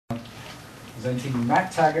presenting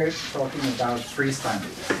Matt Taggart talking about free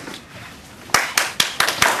standards.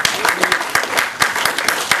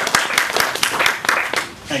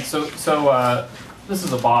 Thanks. So this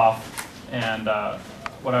is a BOF, and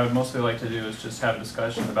what I would mostly like to do is just have a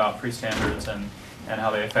discussion about free standards and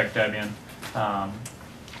how they affect Debian.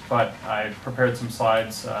 But I prepared some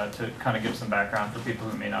slides to kind of give some background for people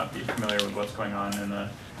who may not be familiar with what's going on in the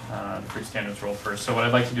free standards world first. So what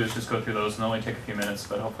I'd like to do is just go through those, and only take a few minutes,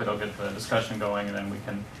 but hopefully it'll get the discussion going, and then we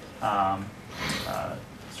can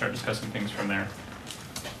start discussing things from there.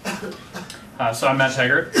 So I'm Matt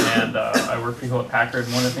Taggart, and I work for Hewlett-Packard,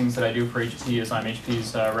 and one of the things that I do for HP is I'm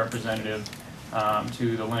HP's representative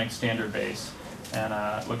to the Linux standard base, and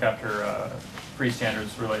look after free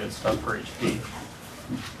standards related stuff for HP.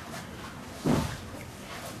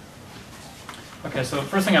 Okay, so the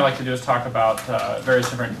first thing I'd like to do is talk about various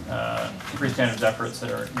different free standards efforts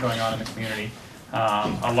that are going on in the community.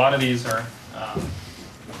 A lot of these are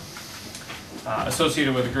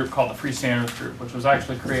associated with a group called the Free Standards Group, which was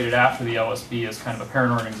actually created after the LSB as kind of a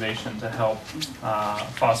parent organization to help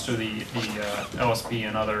foster the LSB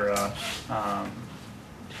and other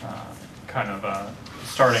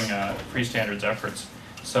starting free standards efforts.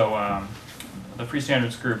 So the Free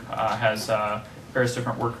Standards Group has various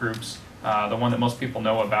different work groups. The one that most people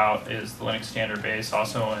know about is the Linux standard base.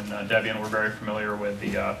 Also in Debian, we're very familiar with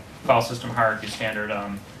the file system hierarchy standard.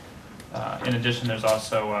 In addition, there's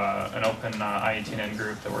also an open I18N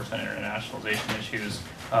group that works on internationalization issues.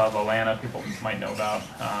 LANA, people might know about.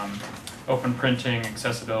 Open printing,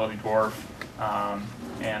 accessibility, dwarf,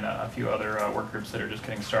 and a few other work groups that are just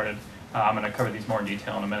getting started. I'm going to cover these more in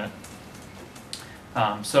detail in a minute.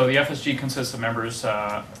 So the FSG consists of members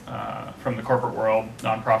from the corporate world,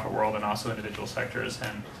 nonprofit world, and also individual sectors,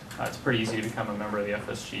 and it's pretty easy to become a member of the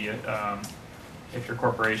FSG. If you're a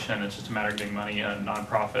corporation, it's just a matter of getting money.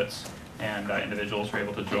 Nonprofits and individuals are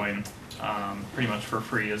able to join pretty much for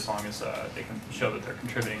free as long as they can show that they're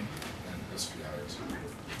contributing. And SPI is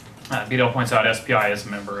BDL points out SPI is a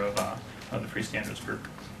member of the Free Standards Group.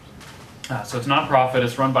 So it's a nonprofit.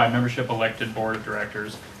 It's run by a membership elected board of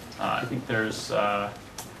directors. I think there's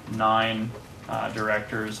 9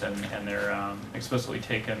 directors, and they're explicitly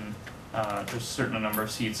taken. There's a certain number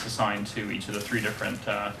of seats assigned to each of the 3 different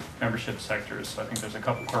membership sectors. So I think there's a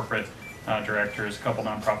couple corporate directors, a couple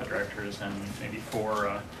nonprofit directors, and maybe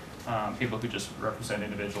 4 people who just represent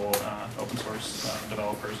individual open source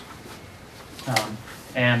developers.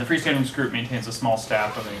 And the Free Standards Group maintains a small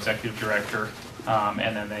staff of an executive director,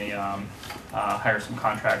 and then they hire some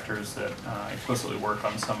contractors that explicitly work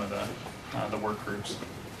on some of the work groups.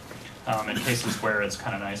 In cases where it's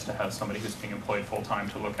kind of nice to have somebody who's being employed full-time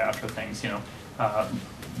to look after things,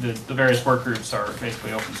 the various work groups are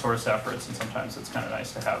basically open source efforts, and sometimes it's kind of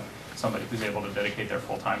nice to have somebody who's able to dedicate their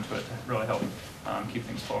full time to it to really help keep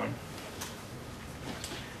things flowing.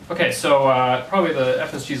 Okay, so probably the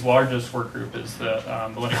FSG's largest work group is the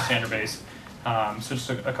Linux standard base. So just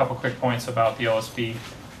a couple quick points about the LSB.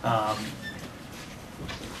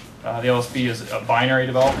 The LSB is a binary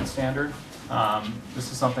development standard.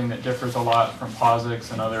 This is something that differs a lot from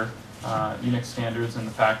POSIX and other Unix standards in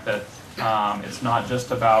the fact that it's not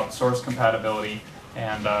just about source compatibility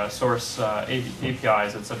and source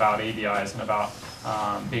APIs, it's about ABIs and about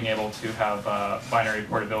being able to have binary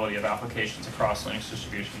portability of applications across Linux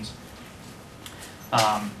distributions.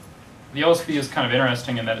 The LSB is kind of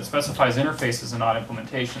interesting in that it specifies interfaces and not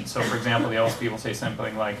implementations. So for example, the LSB will say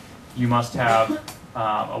something like, you must have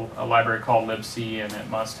a library called libc, and it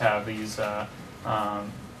must have these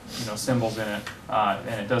symbols in it,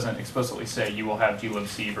 and it doesn't explicitly say you will have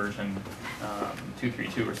glibc version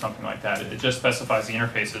 232 or something like that. It just specifies the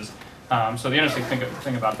interfaces. So the interesting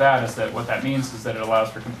thing about that is that what that means is that it allows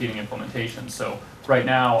for competing implementations. So right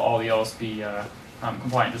now, all the LSB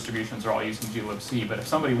compliant distributions are all using glibc, but if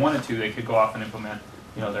somebody wanted to, they could go off and implement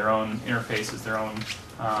their own interfaces, their own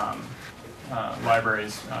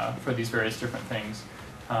libraries for these various different things.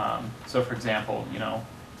 So for example,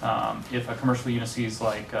 if a commercial Unisys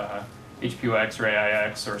like HPUX or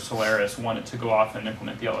AIX or Solaris wanted to go off and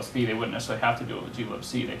implement the LSB, they wouldn't necessarily have to do it with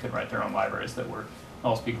glibc. They could write their own libraries that were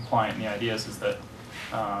LSB compliant. And the idea is that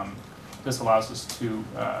this allows us to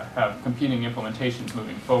have competing implementations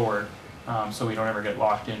moving forward, so we don't ever get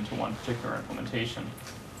locked into one particular implementation.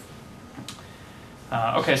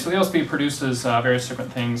 Okay, so the LSB produces various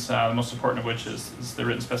different things, the most important of which is the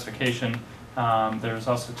written specification. There's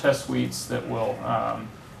also test suites that will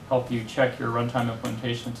help you check your runtime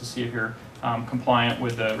implementation to see if you're compliant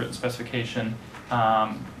with the written specification.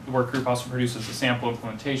 The work group also produces a sample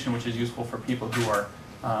implementation, which is useful for people who are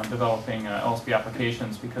developing LSP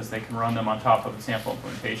applications because they can run them on top of the sample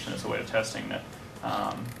implementation as a way of testing that,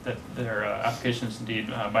 that their application is indeed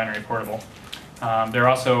binary portable. There are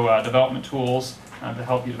also development tools to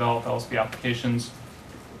help you develop LSP applications.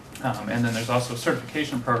 And then there's also a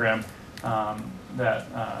certification program that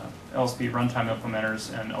LSP runtime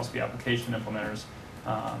implementers and LSP application implementers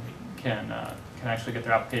can actually get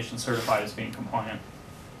their application certified as being compliant.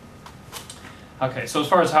 Okay, so as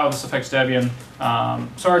far as how this affects Debian,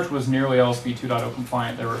 Sarge was nearly LSP 2.0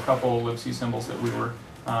 compliant. There were a couple libc symbols that we were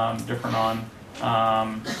different on,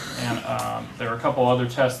 and there were a couple other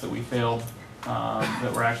tests that we failed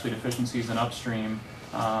that were actually deficiencies in upstream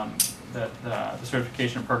that the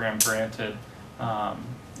certification program granted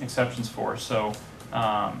exceptions for. So,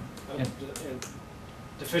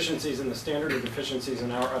 deficiencies in the standard or deficiencies in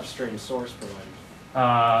our upstream source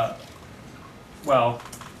providers? Well,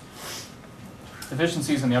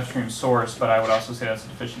 deficiencies in the upstream source, but I would also say that's a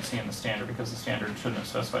deficiency in the standard because the standard shouldn't have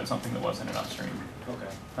specified something that wasn't in upstream. Okay.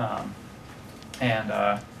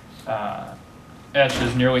 Etch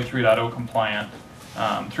is nearly 3.0 compliant.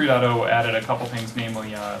 3.0 added a couple things,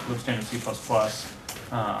 namely libstandard C++,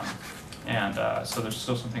 so there's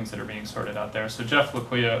still some things that are being sorted out there. So Jeff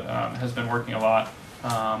Laquia has been working a lot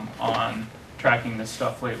on tracking this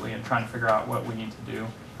stuff lately and trying to figure out what we need to do.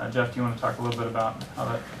 Jeff, do you want to talk a little bit about how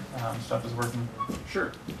that stuff is working?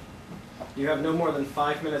 Sure. You have no more than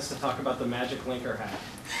 5 minutes to talk about the magic linker hack.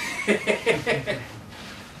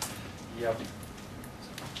 Yep.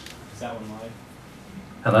 Is that one live?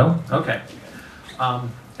 Hello? Okay.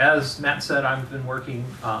 As Matt said, I've been working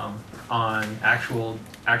on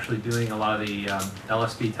actually doing a lot of the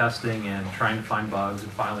LSP testing and trying to find bugs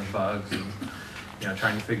and filing bugs and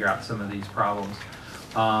trying to figure out some of these problems.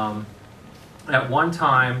 At one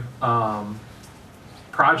time,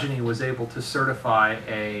 Progeny was able to certify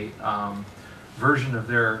a version of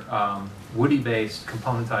their Woody-based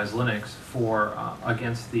componentized Linux for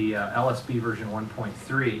against the LSP version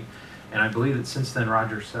 1.3, and I believe that since then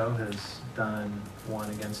Roger So has done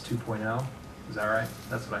one against 2.0. Is that right?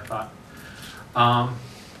 That's what I thought.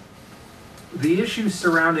 The issues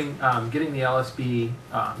surrounding getting LSP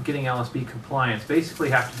compliance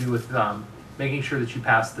basically have to do with making sure that you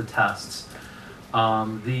pass the tests.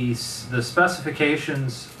 The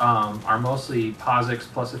specifications are mostly POSIX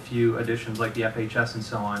plus a few additions like the FHS and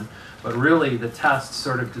so on, but really the tests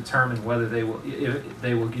sort of determine whether they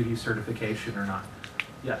will give you certification or not.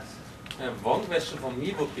 Yes? One question from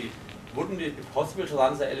me would be, wouldn't it be possible to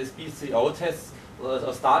run the LSP CO tests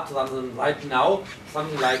or start to run them right now,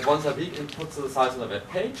 something like once a week, and put the results on the web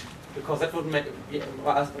page? Because that would would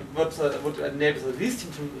enable the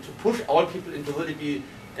least team to push all people into really be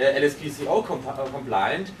LSPCO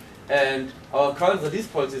compliant, and our current release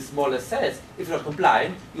policy more or less says if you're not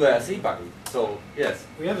compliant, you are a C buggy. So yes.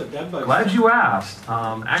 We have a dev bug. Glad you asked.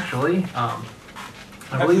 Actually, I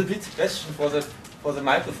believe. Repeat the question for the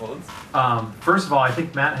microphones. First of all, I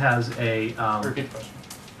think Matt has a Repeat the question.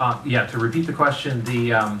 yeah. To repeat the question,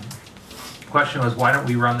 the question was why don't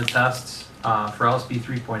we run the tests for LSP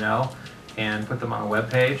 3.0 and put them on a web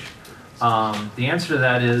page? The answer to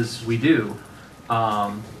that is we do.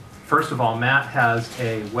 First of all, Matt has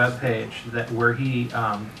a web page where he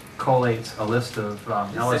collates a list of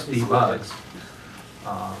LSP bugs,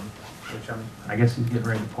 which I guess he's getting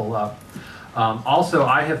ready to pull up. Also,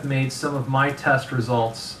 I have made some of my test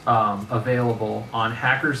results available on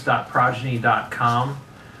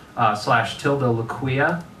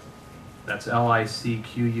hackers.progeny.com/tilde-laquia. That's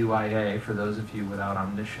LICQUIA for those of you without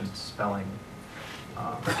omniscient spelling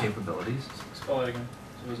capabilities. Spell it again.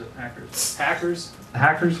 So was it hackers?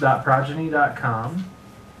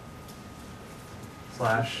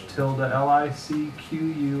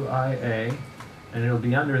 Hackers.progeny.com/tilde-LICQUIA, and it'll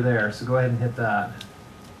be under there, so go ahead and hit that.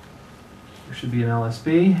 There should be an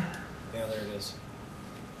LSB. Yeah, there it is.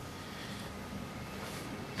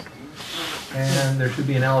 And there should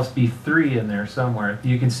be an LSB3 in there somewhere.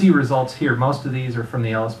 You can see results here. Most of these are from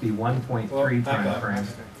the LSB 1.3 time frame.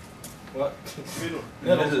 What? Middle.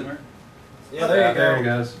 Yeah, there you go. There it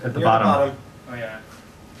goes, at the Near bottom. Oh yeah.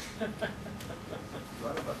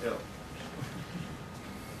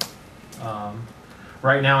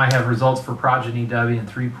 Right now I have results for Progeny Debian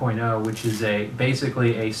 3.0, which is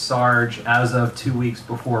basically a Sarge as of 2 weeks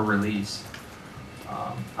before release.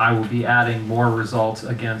 I will be adding more results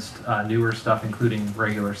against newer stuff, including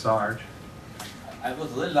regular Sarge. I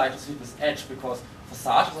would really like to see this Edge, because the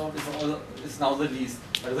Sarge is now released.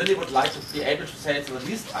 I really would like to be able to say to the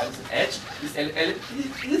least times that Edge is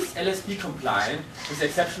LSP compliant, with the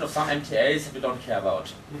exception of some MTAs that we don't care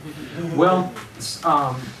about. Well,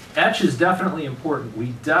 Etch is definitely important.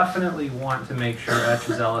 We definitely want to make sure Etch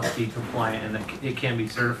is LSP compliant and that it can be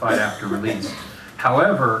certified after release.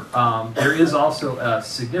 However, there is also a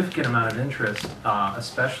significant amount of interest,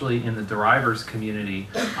 especially in the derivers community,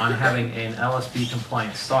 on having an LSP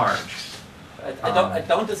compliant Sarge. I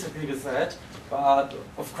don't disagree with that, but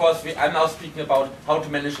of course I'm now speaking about how to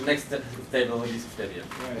manage the next stable release of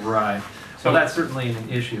Debian. Right. So that's certainly an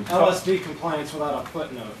issue. LSP compliance without a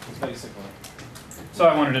footnote, basically. So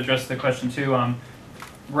I wanted to address the question too.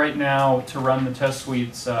 Right now, to run the test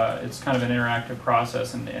suites, it's kind of an interactive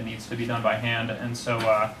process and needs to be done by hand, and so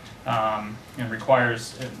it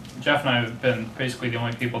requires. Jeff and I have been basically the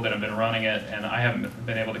only people that have been running it, and I haven't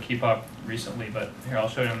been able to keep up recently. But here, I'll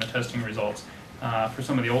show you the testing results. For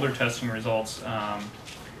some of the older testing results,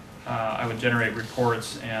 I would generate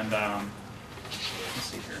reports and let's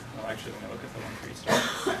see here. Oh, actually, let me look at the one for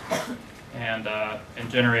each and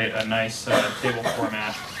generate a nice table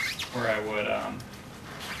format where I would.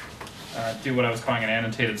 Do what I was calling an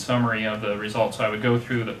annotated summary of the results. So I would go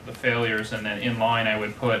through the failures, and then in line I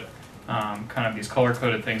would put kind of these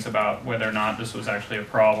color-coded things about whether or not this was actually a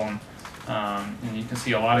problem. And you can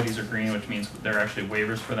see a lot of these are green, which means they're actually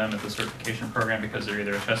waivers for them at the certification program because they're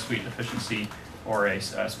either a test suite deficiency or a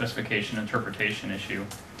specification interpretation issue.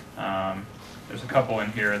 There's a couple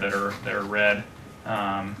in here that are red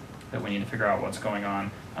that we need to figure out what's going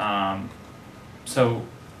on. So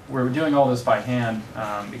we're doing all this by hand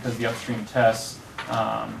because the upstream tests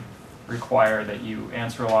require that you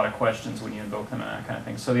answer a lot of questions when you invoke them and that kind of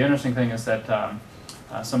thing. So the interesting thing is that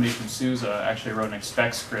somebody from SUSE actually wrote an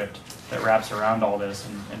expect script that wraps around all this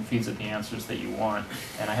and feeds it the answers that you want.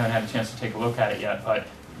 And I haven't had a chance to take a look at it yet,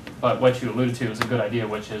 but what you alluded to is a good idea,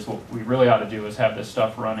 which is what we really ought to do is have this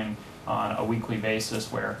stuff running on a weekly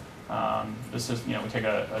basis where this is, we take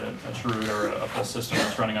a chroot or a full system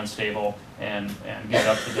that's running unstable and get it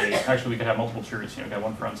up to date. Actually, we could have multiple chroots. We got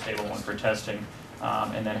one for unstable, one for testing,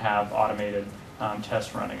 and then have automated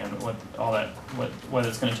tests running. And what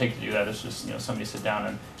it's going to take to do that is just somebody sit down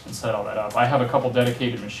and set all that up. I have a couple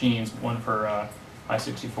dedicated machines, one for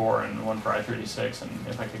i64 and one for i36, and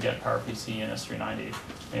if I could get PowerPC and S390,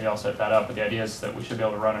 maybe I'll set that up. But the idea is that we should be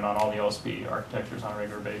able to run it on all the LSP architectures on a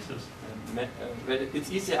regular basis. It's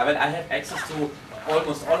easy. I mean, I have access to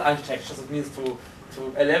almost all architectures. It means to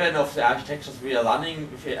 11 of the architectures we are running.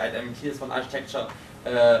 Here's one architecture,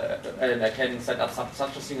 and I can set up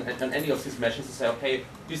such a thing on any of these machines to say, okay,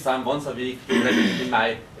 this time once a week, even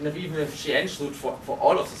if GN shoot for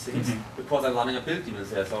all of the things, because I'm running a build daemon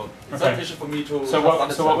there. So it's not efficient for me to. So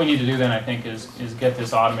what we need to do then, I think, is get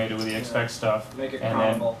this automated with the expect stuff, Make it and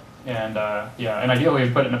cronable. and ideally we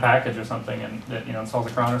put it in a package or something, and that installs a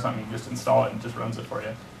cron or something. You can just install it and it just runs it for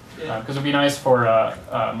you. Because it'd be nice for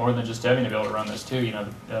more than just Debian to be able to run this too.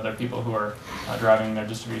 There are people who are driving their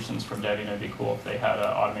distributions from Debian. It'd be cool if they had an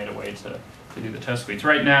automated way to do the test suites.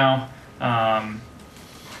 Right now, I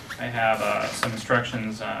have some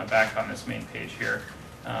instructions back on this main page here.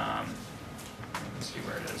 Let's see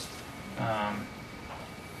where it is.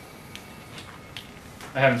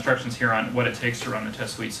 I have instructions here on what it takes to run the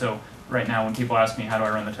test suite. So right now, when people ask me how do I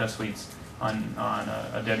run the test suites on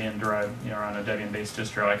a Debian derived, on a Debian-based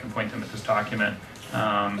distro, I can point them at this document.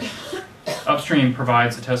 Upstream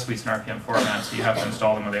provides the test suites in RPM format, so you have to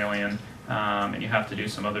install them with Alien, and you have to do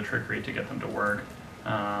some other trickery to get them to work.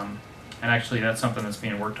 And actually, that's something that's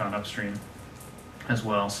being worked on upstream as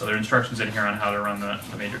well. So there are instructions in here on how to run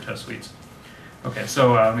the major test suites. Okay,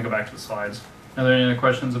 so let me go back to the slides. Are there any other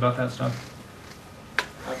questions about that stuff?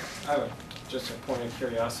 I would, just a point of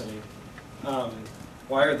curiosity,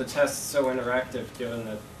 why are the tests so interactive given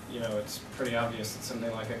that, it's pretty obvious that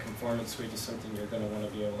something like a conformance suite is something you're going to want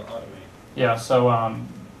to be able to automate? Yeah, so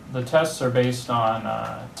the tests are based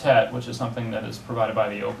on TET, which is something that is provided by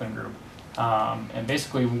the Open Group. And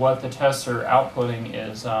basically what the tests are outputting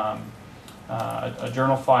is a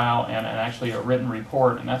journal file and actually a written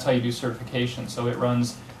report, and that's how you do certification. So it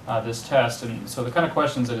runs this test, and so the kind of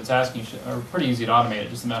questions that it's asking are pretty easy to automate.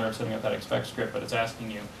 It's just a matter of setting up that expect script, but it's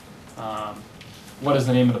asking you what is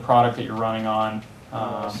the name of the product that you're running on,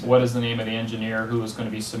 what is the name of the engineer who is going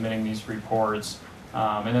to be submitting these reports,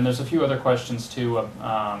 and then there's a few other questions too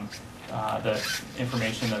the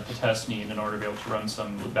information that the tests need in order to be able to run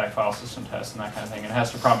some loopback file system tests and that kind of thing. And it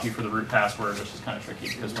has to prompt you for the root password, which is kind of tricky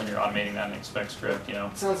because when you're automating that in expect script, you know.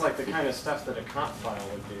 It sounds like the kind of stuff that a conf file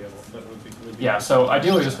would be able, would be Yeah, so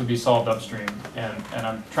ideally this would be solved upstream, and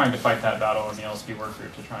I'm trying to fight that battle in the LSP work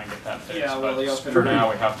group to try and get that fixed. Yeah, well, the open for group,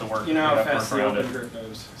 now we have to work. you know we how have to fast work the around open it. group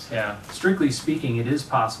moves. So. Yeah. Strictly speaking, it is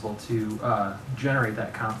possible to generate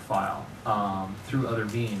that conf file through other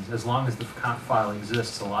means. As long as the conf file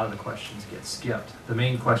exists, a lot of the questions get skipped. The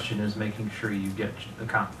main question is making sure you get the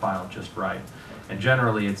conf file just right. And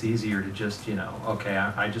generally, it's easier to just, you know, okay,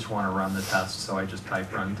 I just want to run the test, so I just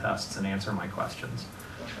type run tests and answer my questions.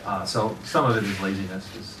 So some of it is laziness,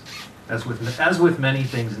 as with many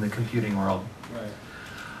things in the computing world. Right.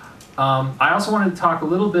 I also wanted to talk a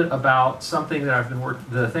little bit about something that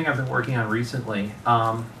the thing I've been working on recently.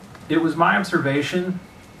 It was my observation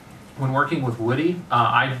when working with Woody.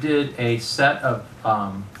 I did a set of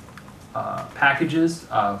packages,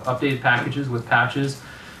 updated packages with patches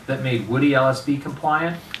that made Woody LSB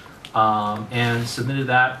compliant, and submitted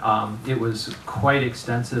that. It was quite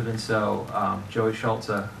extensive, and so Joey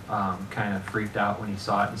Schultze kind of freaked out when he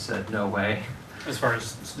saw it and said, "No way." As far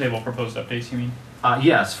as stable proposed updates, you mean?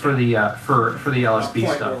 Yes, for the LSB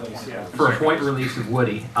Point stuff. release, yeah. For a point release of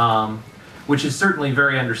Woody, which is certainly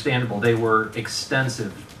very understandable. They were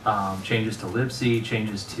extensive changes to libc,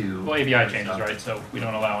 changes to... Well, ABI changes, right? So we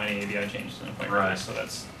don't allow any ABI changes in a point Right. release, so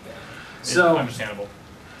that's understandable.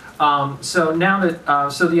 So now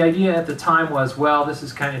that, so the idea at the time was, well, this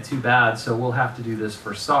is kind of too bad, so we'll have to do this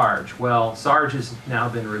for Sarge. Well, Sarge has now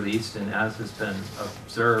been released, and as has been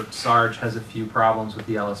observed, Sarge has a few problems with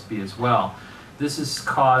the LSB as well. This is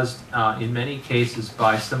caused, in many cases,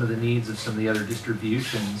 by some of the needs of some of the other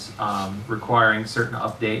distributions requiring certain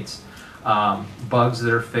updates, bugs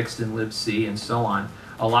that are fixed in libc, and so on.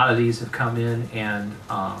 A lot of these have come in and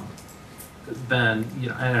been, you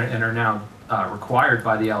know, and are now required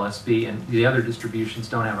by the LSB, and the other distributions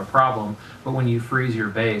don't have a problem. But when you freeze your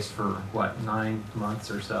base for, what, 9 months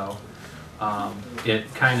or so,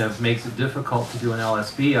 it kind of makes it difficult to do an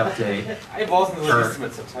LSB update. I wasn't the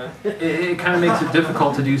estimates at the time. It kind of makes it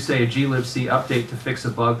difficult to do, say, a glibc update to fix a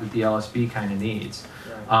bug that the LSB kind of needs.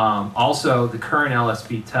 Also, the current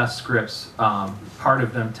LSB test scripts, part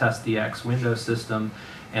of them test the X Windows system,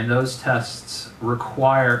 and those tests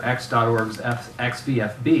require X.org's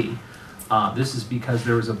XVFB. This is because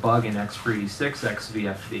there was a bug in X386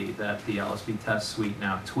 XVFB that the LSB test suite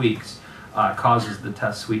now tweaks, causes the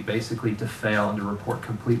test suite basically to fail and to report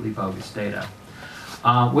completely bogus data.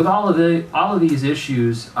 With all of these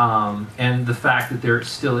issues and the fact that there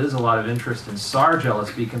still is a lot of interest in Sarge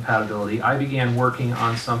LSB compatibility, I began working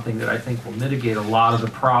on something that I think will mitigate a lot of the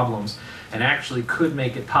problems and actually could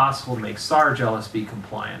make it possible to make Sarge LSB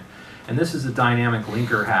compliant. And this is a dynamic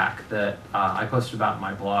linker hack that I posted about in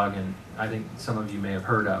my blog, and I think some of you may have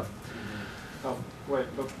heard of. Oh, wait,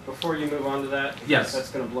 before you move on to that, yes, that's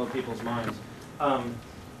going to blow people's minds. Can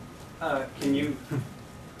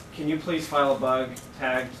you please file a bug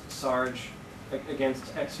tagged Sarge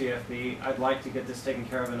against XVFB? I'd like to get this taken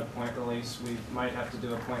care of in a point release. We might have to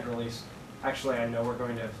do a point release. Actually, I know we're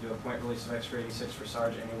going to have to do a point release of X386 for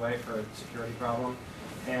Sarge anyway for a security problem.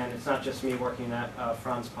 And it's not just me working that.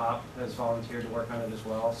 Franz Popp has volunteered to work on it as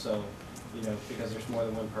well. So, you know, because there's more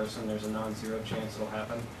than one person, there's a non-zero chance it'll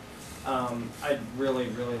happen. I'd really,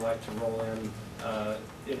 really like to roll in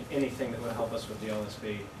anything that would help us with the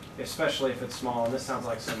LSB, especially if it's small. And this sounds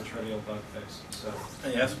like some trivial bug fix. So.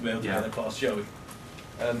 And yes, we'll be able to call Joey.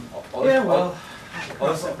 Yeah, well.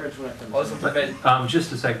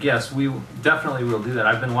 Just a sec. Yes, we definitely will do that.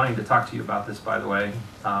 I've been wanting to talk to you about this, by the way,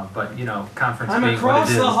 but you know, conference being what it is. I'm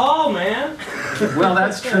across the hall, man. Well,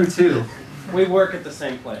 that's true too. We work at the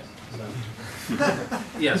same place. So.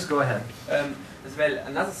 Yes, go ahead. As well,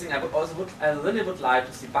 another thing I really would like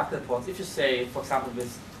to see bug reports. If you say, for example,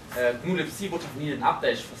 with GNU-libc would have needed an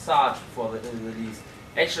update for Sarge before the release.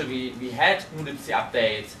 Actually, we had GNU-libc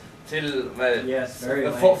updates till, well, yes,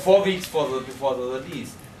 4 weeks before the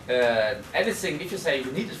release. Anything, if you say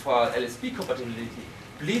you need it for LSB compatibility,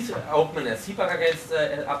 please open a debug against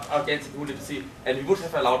GNU-libc, and we would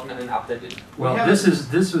have allowed an update in. Well,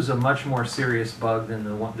 this was a much more serious bug than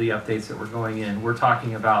the updates that were going in. We're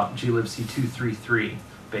talking about glibc 233,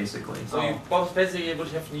 basically. So you basically would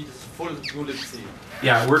have needed full GNU-libc.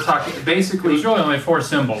 Yeah, we're talking basically. It was really only 4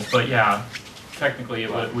 symbols, but yeah, technically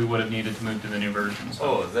we would have needed to move to the new version. So.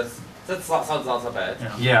 Oh, that sounds not so bad.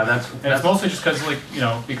 Yeah, that's it's mostly just because, like, you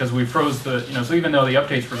know, because we froze the, you know, so even though the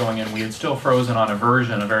updates were going in, we had still frozen on a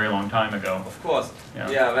version a very long time ago. Of course.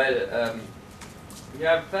 Yeah, well,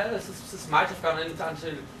 this might have gone in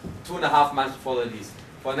until 2.5 months before the release.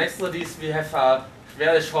 For next release, we have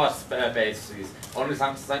very short base release. Only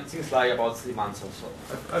things like about 3 months or so.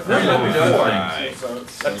 I've heard that Right. before.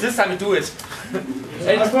 But this time we do it.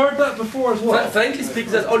 I've heard that before as well. Frankly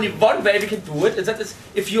speaking, there's only one way we can do it, and that is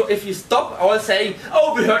if you stop all saying,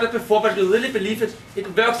 "Oh, we heard it before," but you really believe it.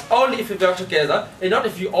 It works only if we work together, and not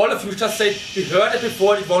if all of you just say, "We heard it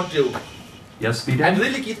before, it won't do." Yes, I'm Speed?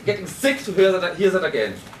 really getting sick to hear that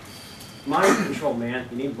again. Mind control, man.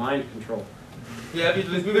 You need mind control. Yeah, we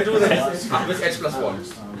will do that with Edge plus one.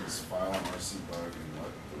 Next time, just file an RC bug and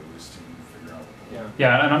let the release team figure out what Yeah.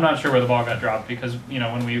 Yeah, and I'm not sure where the ball got dropped because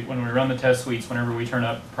when we run the test suites, whenever we turn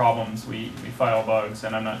up problems, we file bugs,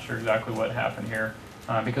 and I'm not sure exactly what happened here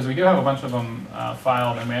because we do have a bunch of them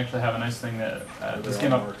filed, and we actually have a nice thing that this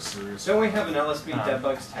came up. Don't we have an LSB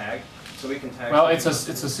debbugs tag so we can tag? Well, it's a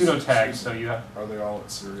pseudo tag, so you have. Are they all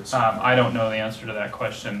at serious? I don't know the answer to that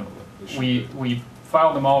question. We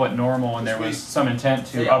filed them all at normal, and there was some intent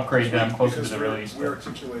to upgrade them closer to the release. We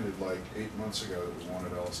articulated like 8 months ago that we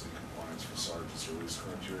wanted LSB compliance for Sargent's release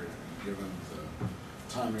criteria, and given the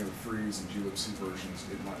timing of the freeze and glibc versions,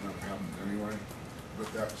 it might not have happened anyway.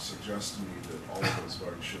 But that suggests to me that all of those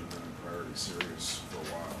bugs should have been in priority serious for a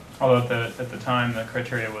while. Although at the time the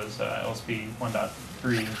criteria was LSB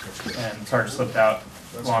 1.3, and Sarge slipped out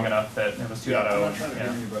long enough that it was 2.0. Yeah, I'm not trying to yeah.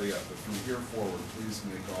 get anybody up, but from here forward, please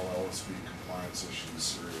make all LSB compliance issues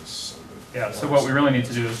serious so that. Yeah, so what we really need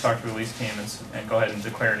to do is talk to the release team and go ahead and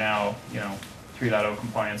declare now, 3.0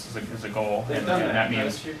 compliance is a goal, and that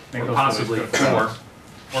means make Or those possibly release go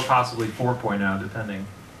 4, or possibly 4.0, depending.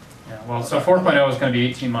 Yeah, well, so 4.0 is going to be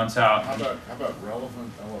 18 months out. How about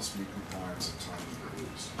relevant LSB compliance at time of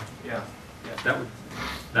release? Yeah.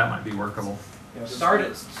 That might be workable. Start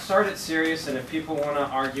it serious, and if people want to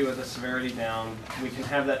argue with the severity down, we can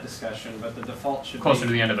have that discussion. But the default should Closer be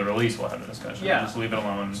to the end of the release, we'll have a discussion. Yeah. Just leave it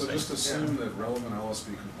alone. And So say, just assume that relevant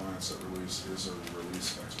LSB compliance at release is a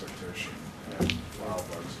release expectation, and file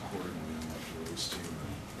bugs accordingly, and let the release team and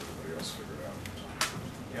everybody else figure it out.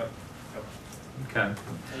 Yep. Okay.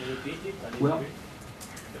 Can you repeat it? Well,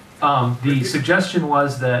 the suggestion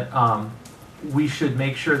was that we should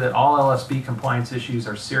make sure that all LSB compliance issues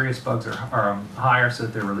are serious bugs or higher so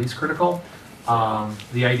that they're release critical.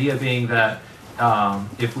 The idea being that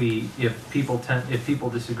if people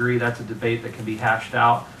disagree, that's a debate that can be hashed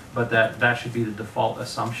out, but that should be the default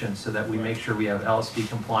assumption so that we make sure we have LSB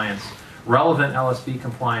compliance, relevant LSB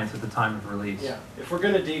compliance at the time of release. Yeah. If we're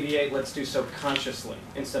going to deviate, let's do so consciously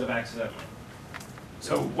instead of accidentally.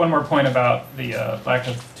 So one more point about the lack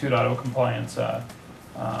of 2.0 compliance.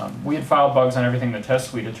 We had filed bugs on everything the test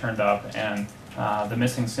suite had turned up, and the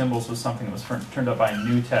missing symbols was something that was turned up by a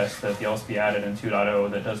new test that the LSB added in 2.0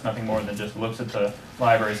 that does nothing more than just looks at the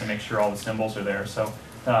libraries and makes sure all the symbols are there. So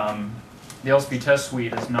the LSB test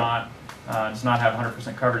suite does not have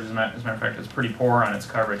 100% coverage. As a matter of fact, it's pretty poor on its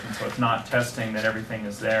coverage, and so it's not testing that everything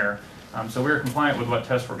is there. So we were compliant with what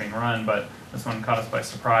tests were being run, but this one caught us by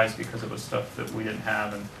surprise because it was stuff that we didn't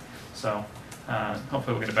have, and so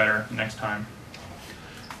hopefully we'll get it better next time.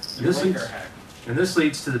 This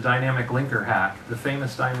leads to the dynamic linker hack, the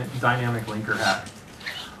famous dynamic linker hack.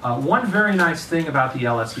 One very nice thing about the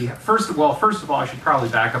LSB, first of all, I should probably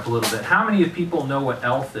back up a little bit. How many of people know what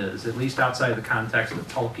ELF is, at least outside the context of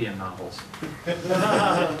Tolkien novels?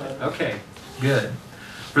 Okay, good.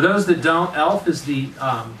 For those that don't, ELF is the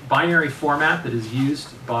binary format that is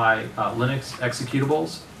used by Linux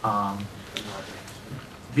executables.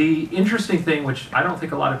 The interesting thing, which I don't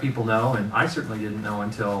think a lot of people know, and I certainly didn't know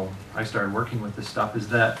until I started working with this stuff, is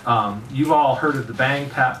that you've all heard of the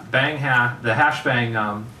hash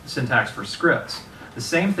bang syntax for scripts. The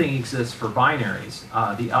same thing exists for binaries.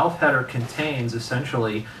 The ELF header contains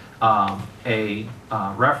essentially a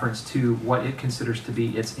reference to what it considers to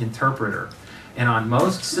be its interpreter. And on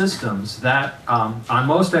most systems, on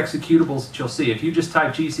most executables that you'll see, if you just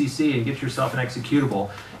type GCC and get yourself an executable,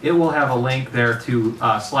 it will have a link there to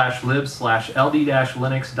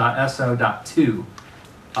 /lib/ld-linux.so.2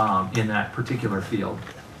 in that particular field.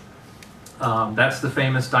 That's the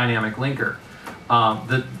famous dynamic linker.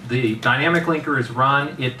 The dynamic linker is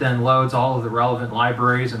run, it then loads all of the relevant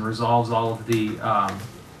libraries and resolves all of the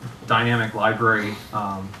dynamic library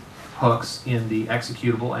hooks in the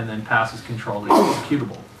executable and then passes control to the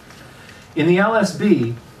executable. In the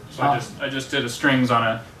LSB, So I just did a strings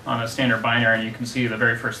on a standard binary, and you can see the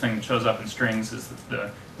very first thing that shows up in strings is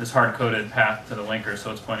this hard-coded path to the linker,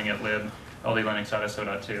 so it's pointing at lib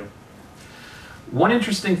ld-linux.so.2. one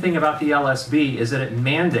interesting thing about the LSB is that it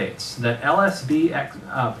mandates that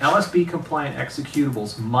LSB compliant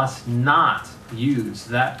executables must not use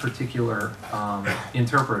that particular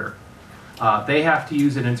interpreter. they have to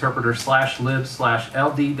use an interpreter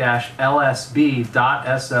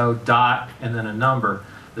 /lib/ld-lsb.so dot and then a number.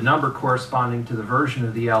 The number corresponding to the version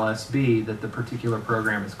of the LSB that the particular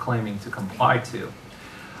program is claiming to comply to.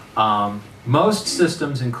 Most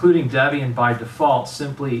systems, including Debian by default,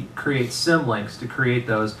 simply create symlinks to create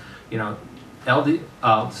those, you know,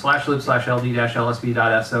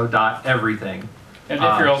 /lib/ld-lsb.so dot everything. And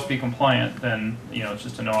if you're LSB compliant, then you know it's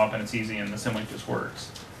just a no-op and it's easy, and the symlink just works.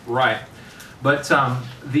 Right. But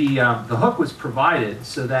the hook was provided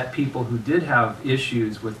so that people who did have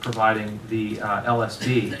issues with providing the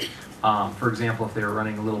LSB, for example, if they were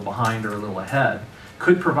running a little behind or a little ahead,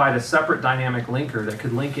 could provide a separate dynamic linker that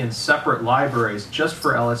could link in separate libraries just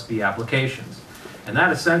for LSB applications. And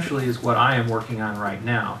that essentially is what I am working on right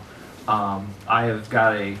now. I have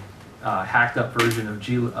got a hacked up version of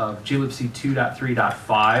glibc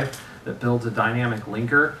 2.3.5 that builds a dynamic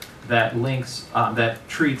linker that links, that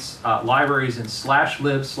treats libraries in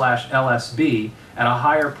 /lib/lsb at a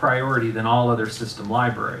higher priority than all other system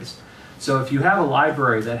libraries. So if you have a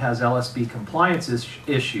library that has LSB compliance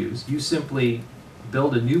issues, you simply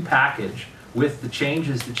build a new package with the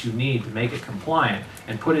changes that you need to make it compliant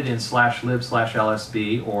and put it in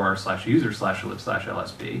 /lib/lsb or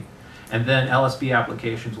 /user/lib/lsb. And then LSB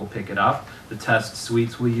applications will pick it up. The test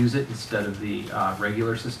suites will use it instead of the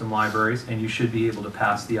regular system libraries, and you should be able to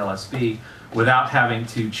pass the LSB without having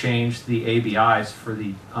to change the ABIs for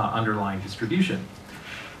the underlying distribution.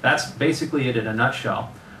 That's basically it in a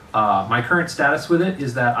nutshell. My current status with it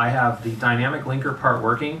is that I have the dynamic linker part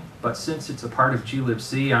working, but since it's a part of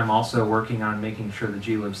glibc, I'm also working on making sure the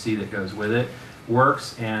glibc that goes with it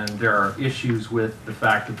works, and there are issues with the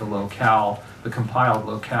fact that the locale, the compiled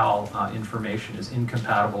locale information is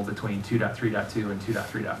incompatible between 2.3.2 and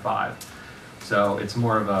 2.3.5. So it's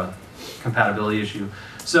more of a compatibility issue.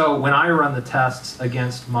 So when I run the tests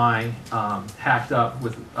against my hacked up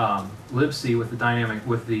with libc with the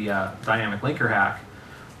dynamic linker hack,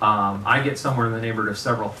 I get somewhere in the neighborhood of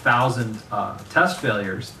several thousand test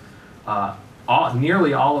failures,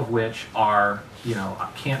 nearly all of which are, you know, I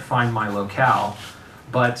can't find my locale,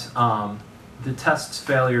 but the test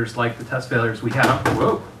failures, like the test failures we had up,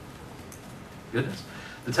 whoa, goodness,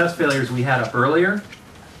 the test failures we had up earlier,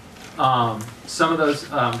 some of those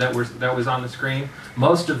that was on the screen,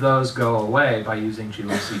 most of those go away by using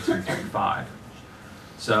glibc 2.3.5.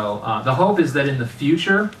 So the hope is that in the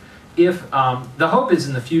future,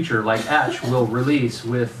 like Etch will release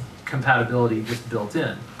with compatibility just built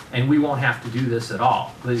in, and we won't have to do this at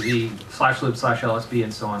all. The /lib/lsb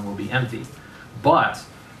and so on will be empty. But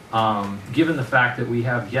given the fact that we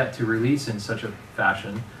have yet to release in such a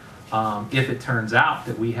fashion, if it turns out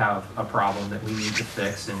that we have a problem that we need to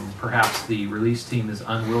fix, and perhaps the release team is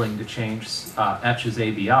unwilling to change Etch's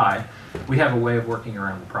ABI, we have a way of working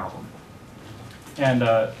around the problem. And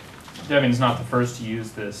Debian's not the first to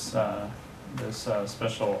use this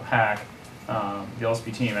special hack. The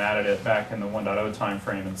LSB team added it back in the 1.0 time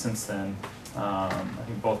frame, and since then, I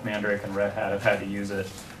think both Mandrake and Red Hat have had to use it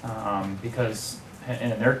because,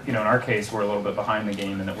 in our case, we're a little bit behind the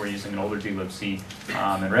game in that we're using an older glibc.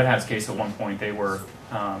 In Red Hat's case, at one point, they were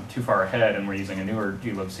too far ahead and were using a newer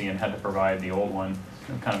glibc and had to provide the old one,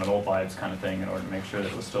 kind of an old lives kind of thing, in order to make sure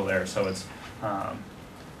that it was still there. So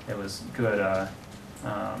it was good.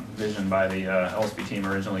 Vision by the LSB team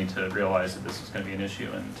originally to realize that this was going to be an issue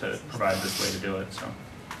and to provide this way to do it. So,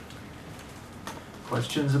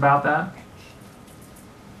 questions about that?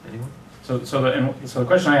 Anyone? So the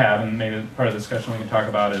question I have, and maybe part of the discussion we can talk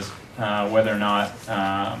about, is whether or not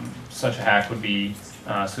such a hack would be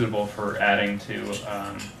suitable for adding to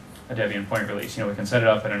a Debian point release. You know, we can set it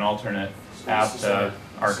up in an alternate apt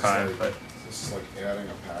archive, but this is like adding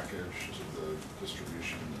a package to the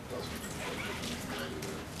distribution that doesn't conflict with anything already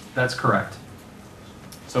there. That's correct.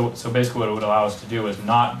 So basically what it would allow us to do is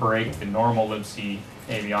not break the normal libc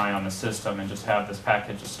ABI on the system and just have this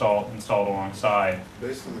package installed alongside.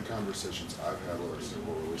 Based on the conversations I've had with our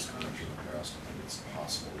single release manager in the past, I think it's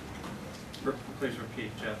possible. Please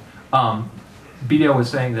repeat, Jeff. BDO was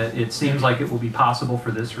saying that it seems like it will be possible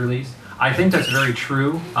for this release. I think that's very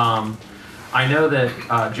true. I know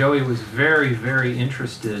that Joey was very, very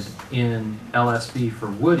interested in LSB for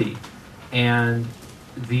Woody, and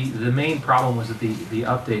the main problem was that the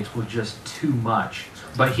updates were just too much.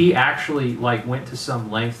 But he actually went to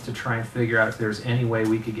some length to try and figure out if there's any way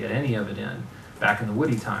we could get any of it in back in the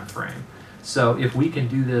Woody time frame. So if we can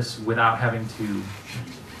do this without having to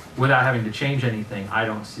change anything, I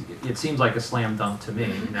don't see it. Seems like a slam dunk to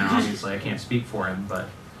me. Now, obviously, I can't speak for him, but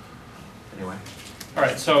anyway. All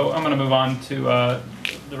right, so I'm going to move on to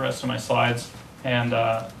the rest of my slides, and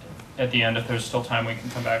at the end, if there's still time, we can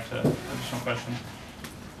come back to additional questions.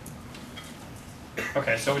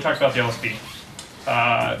 Okay, so we talked about the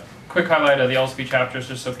LSP. Quick highlight of the LSP chapters,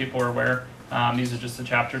 just so people are aware. These are just the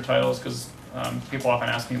chapter titles, because people often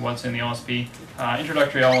ask me what's in the LSP.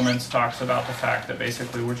 Introductory Elements talks about the fact that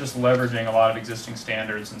basically we're just leveraging a lot of existing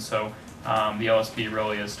standards, and so the LSP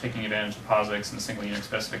really is taking advantage of POSIX and the single Unix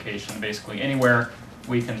specification. Basically anywhere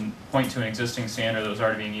we can point to an existing standard that was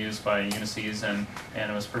already being used by Unisys and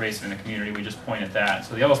it was pervasive in the community, we just point at that.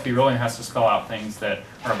 So the LSP really has to spell out things that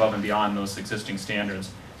are above and beyond those existing standards.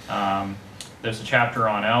 There's a chapter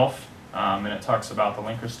on ELF, and it talks about the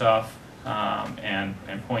linker stuff and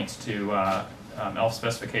points to ELF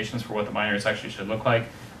specifications for what the binaries actually should look like.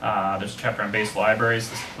 There's a chapter on base libraries.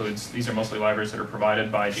 This includes, these are mostly libraries that are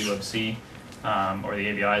provided by glibc, or the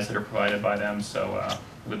ABIs that are provided by them, so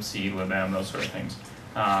libc, libm, those sort of things.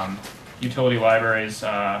 Utility libraries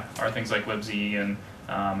are things like libz and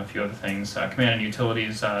a few other things. Command and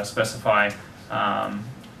utilities specify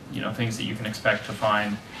things that you can expect to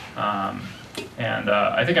find.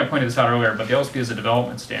 I think I pointed this out earlier, but the LSP is a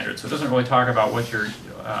development standard, so it doesn't really talk about what your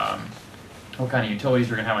what kind of utilities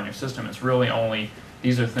you're going to have on your system. It's really only,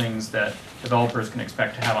 these are things that developers can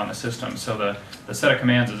expect to have on the system. So the set of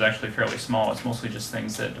commands is actually fairly small. It's mostly just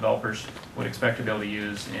things that developers would expect to be able to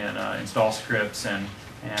use in install scripts and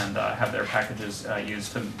have their packages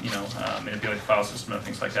used to manipulate the file system and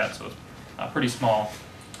things like that. So it's pretty small.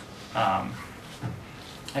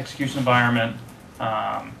 Execution environment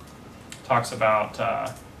talks about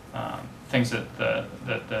things that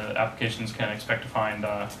the applications can expect to find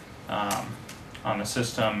on the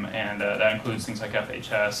system, and that includes things like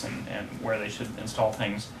FHS and where they should install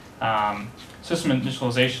things. System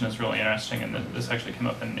initialization is really interesting, and this actually came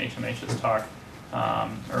up in HMH's talk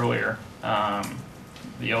earlier.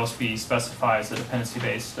 The LSP specifies a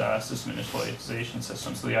dependency-based system initialization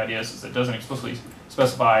system. So the idea is that it doesn't explicitly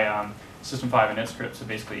specify System 5 init scripts. It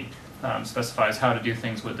basically specifies how to do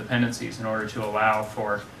things with dependencies in order to allow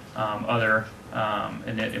for other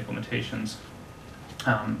init implementations.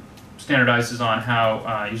 Standardizes on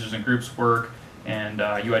how users and groups work, and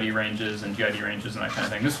UID ranges and GID ranges and that kind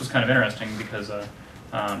of thing. This was kind of interesting because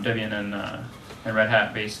Debian and Red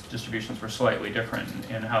Hat based distributions were slightly different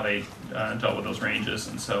in how they dealt with those ranges,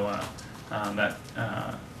 and so that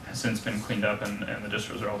has since been cleaned up, and the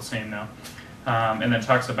distros are all the same now. And then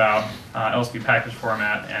talks about LSP package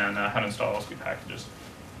format and how to install LSP packages.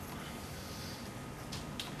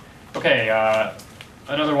 Okay.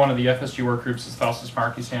 Another one of the FSG work groups is file system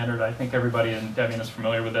hierarchy standard. I think everybody in Debian is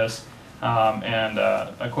familiar with this.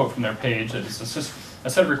 A quote from their page: "It's a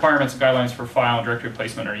set of requirements and guidelines for file and directory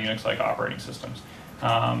placement or Unix-like operating systems."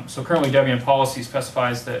 So currently Debian policy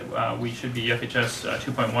specifies that we should be FHS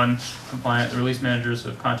 2.1 compliant. The release managers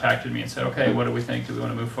have contacted me and said, okay, what do we think? Do we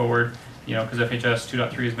want to move forward? Because FHS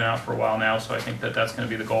 2.3 has been out for a while now, so I think that that's going to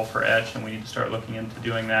be the goal for Etch, and we need to start looking into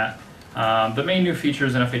doing that. The main new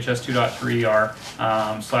features in FHS 2.3 are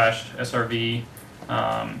 /SRV,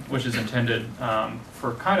 which is intended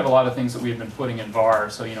for kind of a lot of things that we've been putting in var.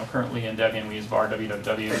 So currently in Debian we use var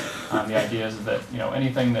www. The idea is that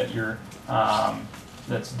anything that you're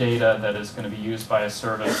that's data that is going to be used by a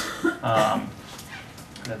service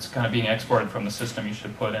that's kind of being exported from the system, you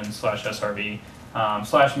should put in /SRV.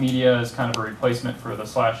 /media is kind of a replacement for the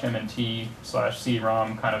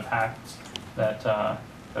 /MNT/CD-ROM kind of hacks that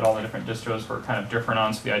all the different distros were kind of different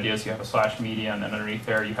on. So the idea is you have a /media, and then underneath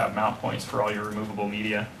there you have mount points for all your removable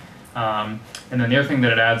media. And then the other thing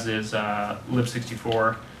that it adds is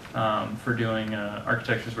lib64 for doing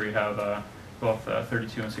architectures where you have both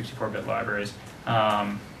 32 and 64-bit libraries.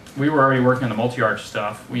 We were already working on the multi-arch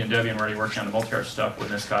stuff. We in Debian were already working on the multi-arch stuff when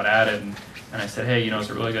this got added, and I said, hey, it's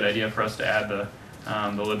a really good idea for us to add the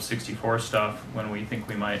lib64 stuff when we think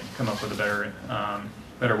we might come up with a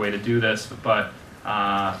better way to do this. But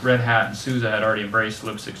Red Hat and SUSE had already embraced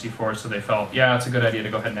lib64, so they felt, yeah, it's a good idea to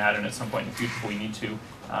go ahead and add it at some point in the future if we need to.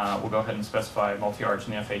 We'll go ahead and specify multi-arch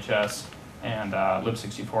in the FHS, and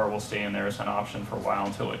lib64 will stay in there as an option for a while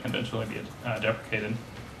until it can eventually be deprecated.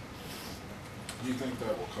 Do you think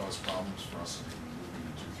that will cause problems for us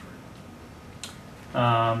moving to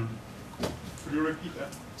 2.3? Could you repeat that?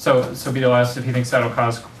 So Beto asked if he thinks that'll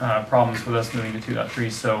cause problems with us moving to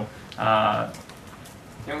 2.3. So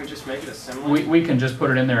can't we just make it a symlink? we can just put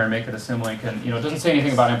it in there and make it a symlink, and it doesn't say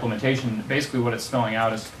anything about implementation. Basically, what it's spelling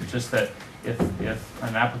out is just that if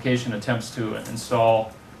an application attempts to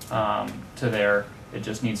install to there, it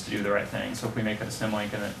just needs to do the right thing. So if we make it a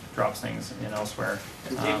symlink and it drops things in elsewhere,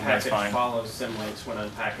 And that's dpackage fine. follows symlinks when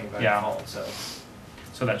unpacking by Yeah. default, so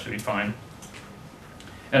So that should be fine.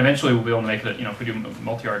 And eventually we'll be able to make it, if we do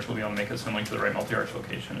multi-arch, we'll be able to make it send link to the right multi-arch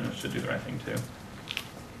location, and it should do the right thing too.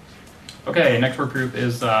 Okay, next work group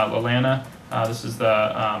is LALANA. This is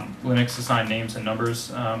the Linux Assigned Names and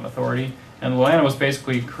Numbers Authority. And LALANA was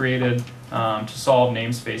basically created to solve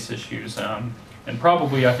namespace issues. And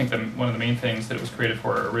probably, I think one of the main things that it was created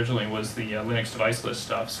for originally was the Linux device list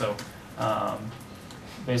stuff. So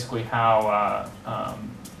basically how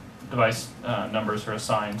device numbers are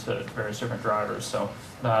assigned to various different drivers. So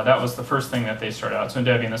that was the first thing that they started out. So in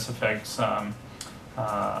Debian, this affects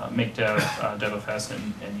MakeDev, DebFS,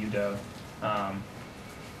 and UDev.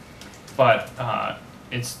 But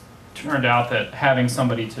it's turned out that having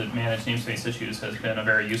somebody to manage namespace issues has been a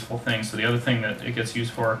very useful thing. So the other thing that it gets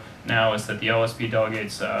used for now is that the LSP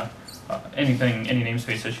delegates any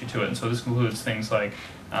namespace issue to it. And so this includes things like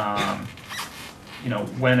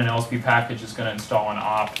when an LSP package is going to install an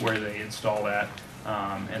op, where they install that,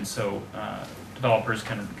 and so developers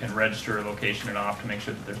can register a location in op to make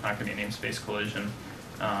sure that there's not going to be a namespace collision.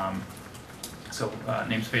 So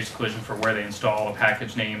namespace collision for where they install the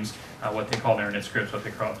package names, what they call their init scripts, what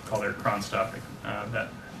they call their cron stuff, that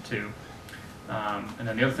too. And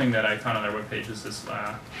then the other thing that I found on their webpage is this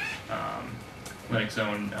Linux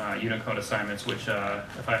Zone Unicode assignments, which,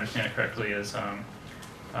 if I understand it correctly, is a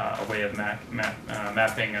way of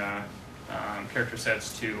mapping character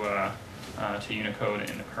sets to Unicode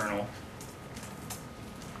in the kernel.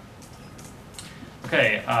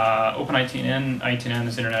 Okay, OpenITN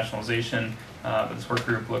is internationalization, but this work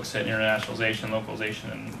group looks at internationalization,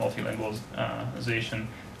 localization, and multilingualization.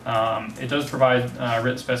 It does provide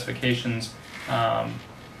written specifications, and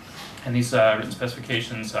these written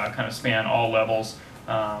specifications kind of span all levels,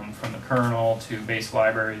 from the kernel to base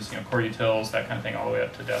libraries, core utils, that kind of thing, all the way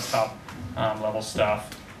up to desktop level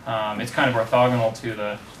stuff. It's kind of orthogonal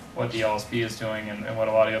to what the LSP is doing and what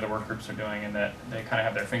a lot of the other work groups are doing, in that they kind of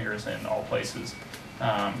have their fingers in all places.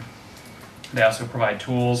 They also provide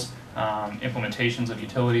tools, implementations of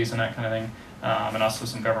utilities and that kind of thing, and also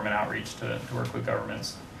some government outreach to work with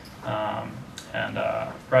governments. And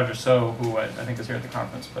Roger So, who I think is here at the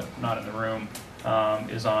conference but not in the room,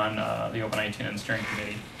 is on the OpenITN steering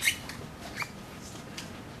committee.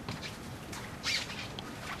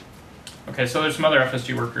 Okay, so there's some other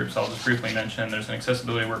FSG work groups I'll just briefly mention. There's an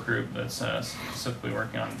accessibility work group that's specifically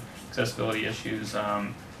working on accessibility issues,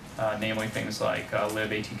 namely things like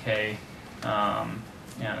libatk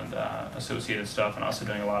and associated stuff, and also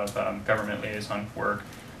doing a lot of government liaison work.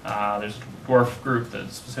 There's a dwarf group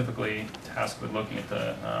that's specifically tasked with looking at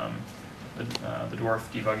the dwarf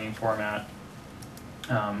debugging format,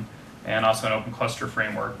 and also an open cluster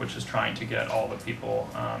framework, which is trying to get all the people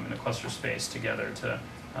in the cluster space together to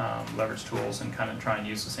leverage tools and kind of try and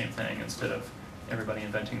use the same thing instead of everybody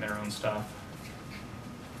inventing their own stuff.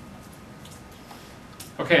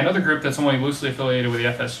 Okay, another group that's only loosely affiliated with the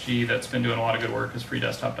FSG that's been doing a lot of good work is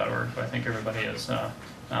freedesktop.org, who I think everybody is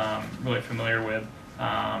really familiar with.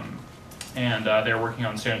 And they're working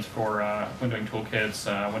on standards for windowing toolkits,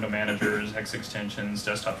 window managers, X extensions,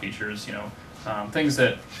 desktop features, things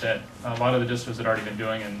that a lot of the distros had already been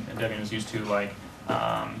doing and Debian was used to, like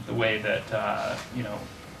the way that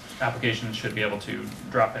applications should be able to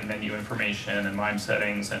drop in menu information and MIME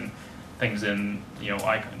settings and things in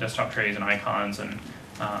desktop trays and icons, and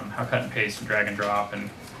how cut and paste and drag and drop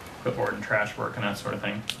and clipboard and trash work and that sort of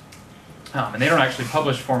thing. And they don't actually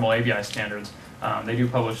publish formal ABI standards. They do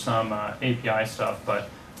publish some API stuff, but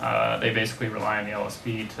they basically rely on the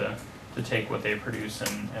LSP to take what they produce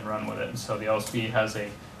and run with it. And so the LSP has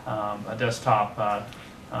a desktop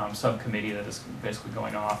subcommittee that is basically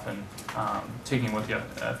going off and taking what the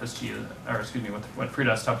FSG, what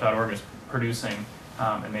freedesktop.org is producing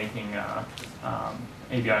and making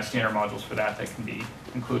ABI standard modules for that can be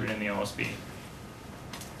included in the LSP.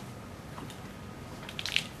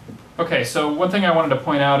 Okay, so one thing I wanted to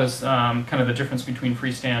point out is kind of the difference between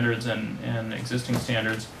free standards and existing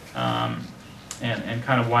standards, and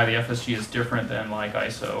kind of why the FSG is different than like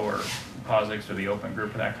ISO or POSIX or the Open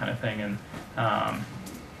Group or that kind of thing. And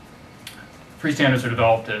free standards are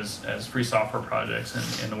developed as free software projects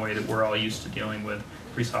in the way that we're all used to dealing with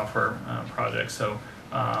free software projects. So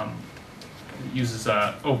it uses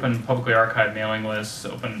open, publicly archived mailing lists,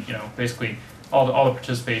 open, basically all the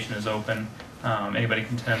participation is open. Anybody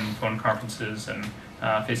can attend phone conferences and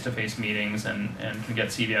face-to-face meetings and can get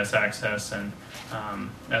CVS access and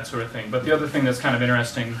that sort of thing. But the other thing that's kind of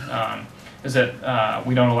interesting is that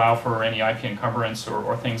we don't allow for any IP encumbrance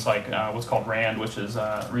or things like what's called RAND, which is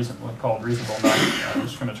called reasonable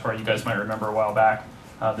non-discriminatory. You guys might remember a while back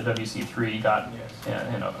the WC3 got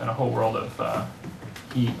in a whole world of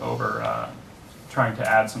heat over trying to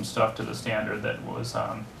add some stuff to the standard that was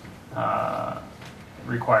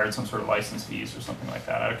required some sort of license fees or something like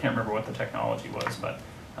that. I can't remember what the technology was, but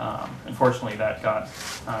unfortunately that got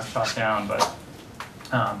shot down.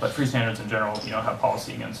 But free standards in general, have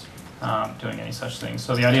policy against doing any such things.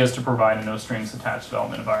 So the idea is to provide a no strings attached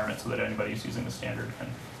development environment so that anybody who's using the standard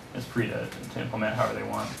is free to implement however they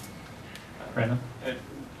want. Brandon?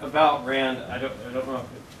 About RAND, I don't know.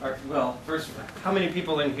 Well, first, how many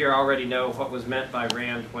people in here already know what was meant by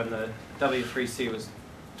RAND when the W3C was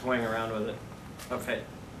toying around with it? Okay,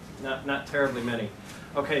 not terribly many.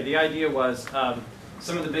 Okay, the idea was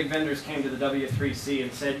some of the big vendors came to the W3C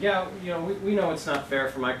and said, yeah, we know it's not fair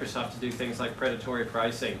for Microsoft to do things like predatory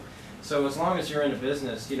pricing. So as long as you're in a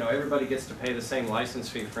business, everybody gets to pay the same license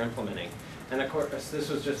fee for implementing. And of course, this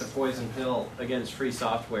was just a poison pill against free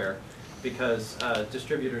software, because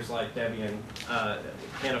distributors like Debian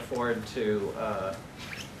can't afford to,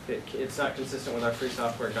 it's not consistent with our free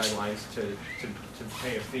software guidelines to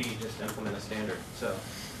pay a fee just to implement a standard. So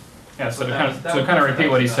yeah, so to kind of repeat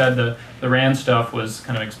what he said, the RAND stuff was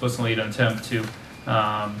kind of explicitly an attempt to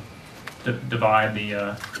divide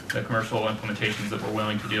the commercial implementations that were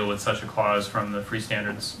willing to deal with such a clause from the free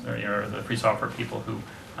standards or the free software people who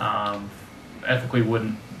ethically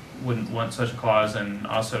wouldn't want such a clause, and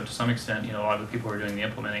also to some extent, a lot of the people who are doing the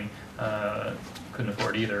implementing couldn't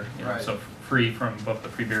afford either. Right. So free from both the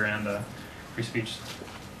free beer and the free speech.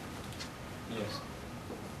 yes.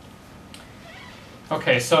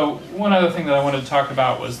 Okay, so one other thing that I wanted to talk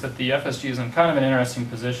about was that the FSG is in kind of an interesting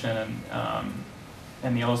position,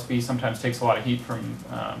 and the LSB sometimes takes a lot of heat from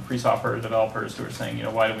free software developers who are saying,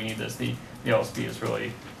 why do we need this? The LSB is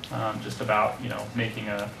really just about, making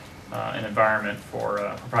an environment for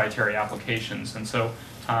proprietary applications. And so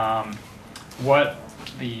what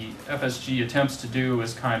the FSG attempts to do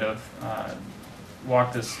is kind of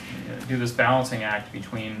do this balancing act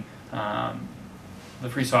between the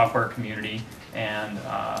free software community and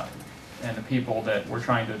the people that we're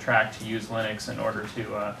trying to attract to use Linux in order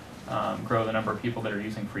to grow the number of people that are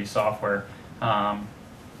using free software.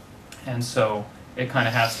 And so it kind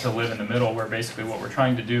of has to live in the middle, where basically what we're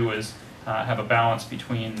trying to do is have a balance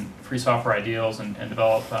between free software ideals and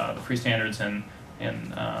develop the free standards in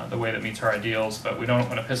the way that meets our ideals, but we don't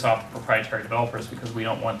want to piss off the proprietary developers, because we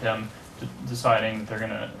don't want them deciding that they're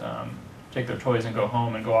going to take their toys and go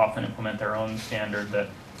home and go off and implement their own standard that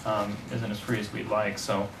isn't as free as we'd like.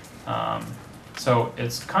 So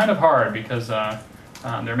it's kind of hard, because there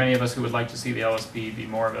are many of us who would like to see the LSB be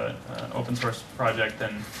more of an open source project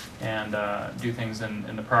and do things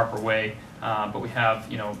in the proper way. But we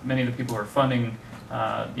have, many of the people who are funding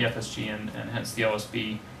the FSG and hence the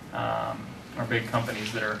LSB are big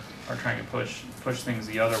companies that are trying to push things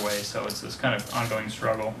the other way. So it's this kind of ongoing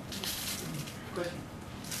struggle. Question.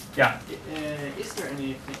 Yeah. Is there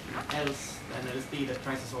anything else than LSB that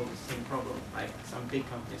tries to solve the same problem, like some big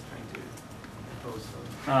companies trying to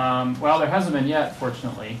impose? Well, there hasn't been yet,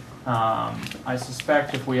 fortunately. I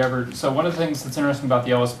suspect if we ever, so one of the things that's interesting about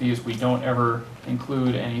the LSB is we don't ever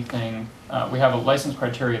include anything. We have a license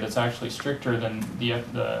criteria that's actually stricter than the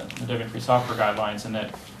Debian Free Software Guidelines, in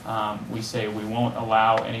that we say we won't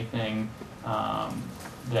allow anything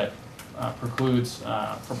that precludes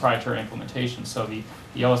proprietary implementation. So the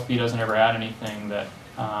LSB doesn't ever add anything that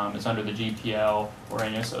is under the GPL or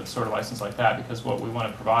any sort of license like that, because what we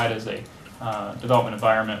want to provide is a development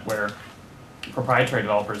environment where proprietary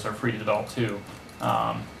developers are free to develop too.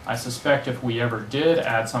 I suspect if we ever did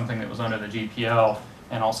add something that was under the GPL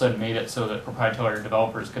and all of a sudden made it so that proprietary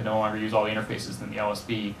developers could no longer use all the interfaces in the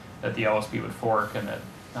LSB, that the LSB would fork and that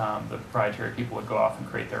the proprietary people would go off and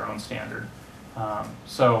create their own standard.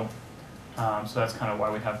 So that's kind of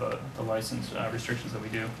why we have the license restrictions that we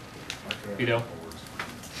do. Vito?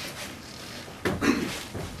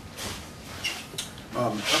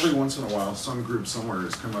 Every once in a while, some group somewhere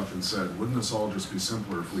has come up and said, wouldn't this all just be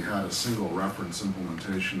simpler if we had a single reference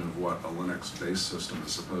implementation of what a Linux-based system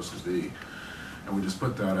is supposed to be? And we just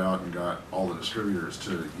put that out and got all the distributors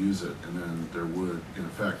to use it, and then there would, in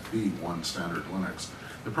effect, be one standard Linux.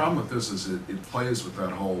 The problem with this is it plays with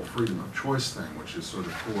that whole freedom of choice thing, which is sort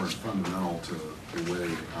of core and fundamental to the way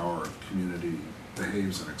our community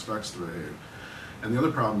behaves and expects to behave. And the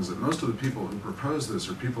other problem is that most of the people who propose this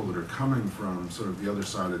are people that are coming from sort of the other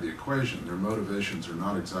side of the equation. Their motivations are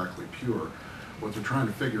not exactly pure. What they're trying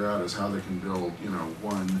to figure out is how they can build,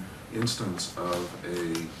 one instance of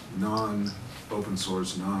a non-open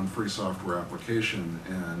source, non-free software application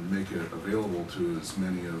and make it available to as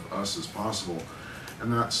many of us as possible.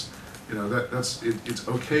 And that's, it's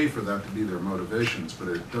okay for that to be their motivations, but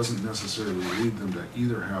it doesn't necessarily lead them to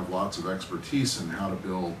either have lots of expertise in how to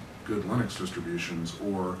build good Linux distributions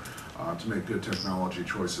or to make good technology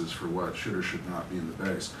choices for what should or should not be in the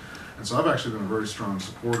base. And so I've actually been a very strong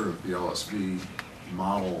supporter of the LSB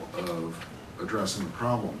model of addressing the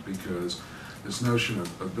problem, because this notion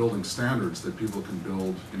of building standards that people can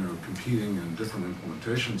build, competing and different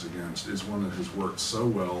implementations against is one that has worked so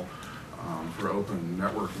well for open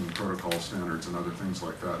networking protocol standards and other things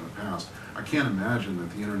like that in the past. I can't imagine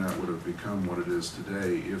that the internet would have become what it is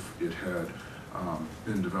today if it had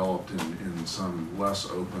been developed in some less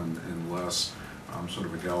open and less sort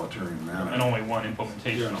of egalitarian manner. And only one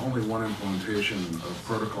implementation. Yeah, and only one implementation of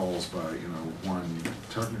protocols by one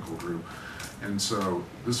technical group. And so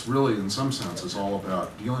this really, in some sense, is all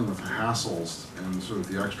about dealing with the hassles and sort of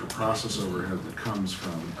the extra process overhead that comes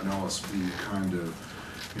from an LSB kind of,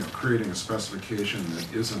 creating a specification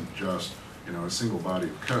that isn't just, a single body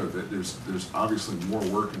of code. That there's obviously more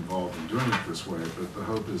work involved in doing it this way, but the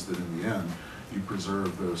hope is that in the end, you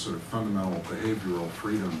preserve those sort of fundamental behavioral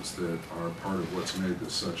freedoms that are part of what's made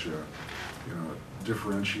this such a,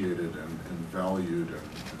 differentiated and valued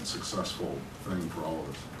and successful thing for all of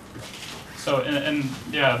us. So, and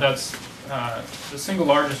yeah, that's the single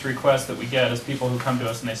largest request that we get is people who come to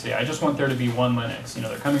us and they say, I just want there to be one Linux.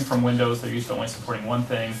 They're coming from Windows, they're used to only supporting one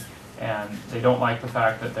thing, and they don't like the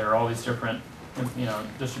fact that there are all these different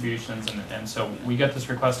distributions, and so we get this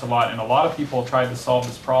request a lot, and a lot of people tried to solve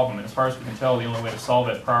this problem, and as far as we can tell, the only way to solve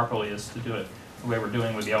it properly is to do it the way we're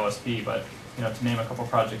doing with the LSP, but to name a couple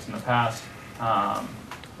projects in the past,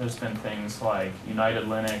 there's been things like United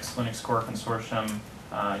Linux, Linux Core Consortium,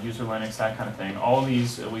 User Linux, that kind of thing. All of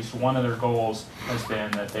these, at least one of their goals has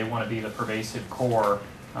been that they want to be the pervasive core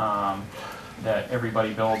that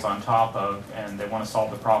everybody builds on top of, and they want to solve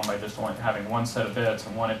the problem by just only having one set of bits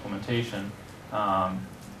and one implementation,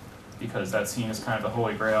 because that's seen as kind of the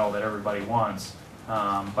holy grail that everybody wants,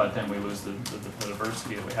 but then we lose the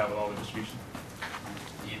diversity that we have with all the distributions.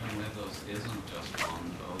 Even Windows isn't just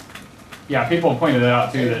one, though. Yeah, people pointed it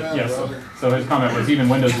out too, that, Amen, yes, so his comment was even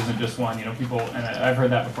Windows isn't just one, people, and I've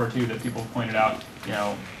heard that before too, that people pointed out,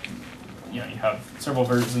 you have several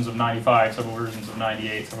versions of 95, several versions of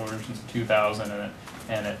 98, several versions of 2000,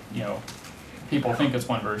 and it people think it's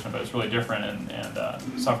one version, but it's really different,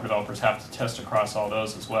 and software developers have to test across all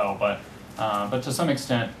those as well, but to some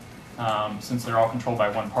extent, since they're all controlled by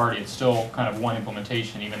one party, it's still kind of one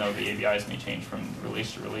implementation, even though the ABIs may change from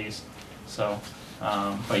release to release. So,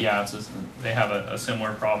 but yeah, they have a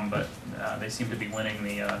similar problem, but they seem to be winning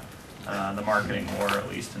the marketing war, at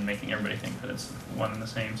least, and making everybody think that it's one and the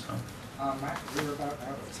same. So. Matt, we're about out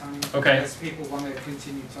of time. Okay. Unless people want to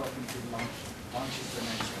continue talking through launches the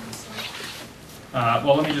next one. So.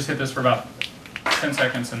 Well, let me just hit this for about 10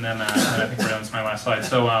 seconds, and then I think we're done. It's my last slide.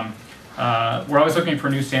 So we're always looking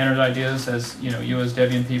for new standard ideas, as you as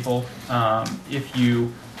Debian people. If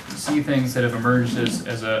you see things that have emerged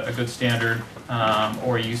as a good standard,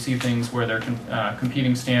 or you see things where they're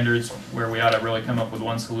competing standards, where we ought to really come up with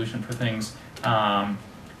one solution for things,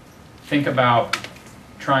 think about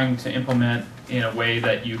trying to implement in a way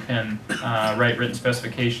that you can write written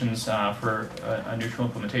specifications for a neutral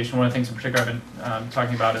implementation. One of the things in particular I've been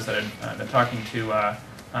talking about is that I've been talking to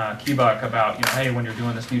Keybuck about, hey, when you're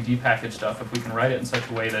doing this new depackage stuff, if we can write it in such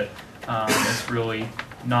a way that it's really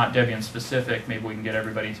not Debian specific, maybe we can get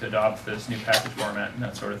everybody to adopt this new package format and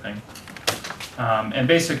that sort of thing. And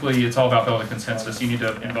basically, it's all about building consensus. You need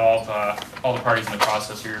to involve all the parties in the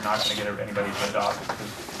process, or you're not going to get anybody to adopt it,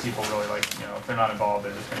 because people really like, if they're not involved,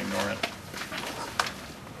 they're just going to ignore it.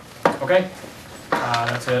 Okay,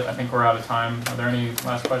 that's it. I think we're out of time. Are there any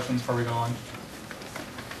last questions before we go on?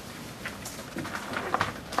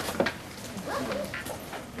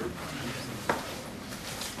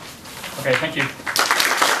 Okay, thank you.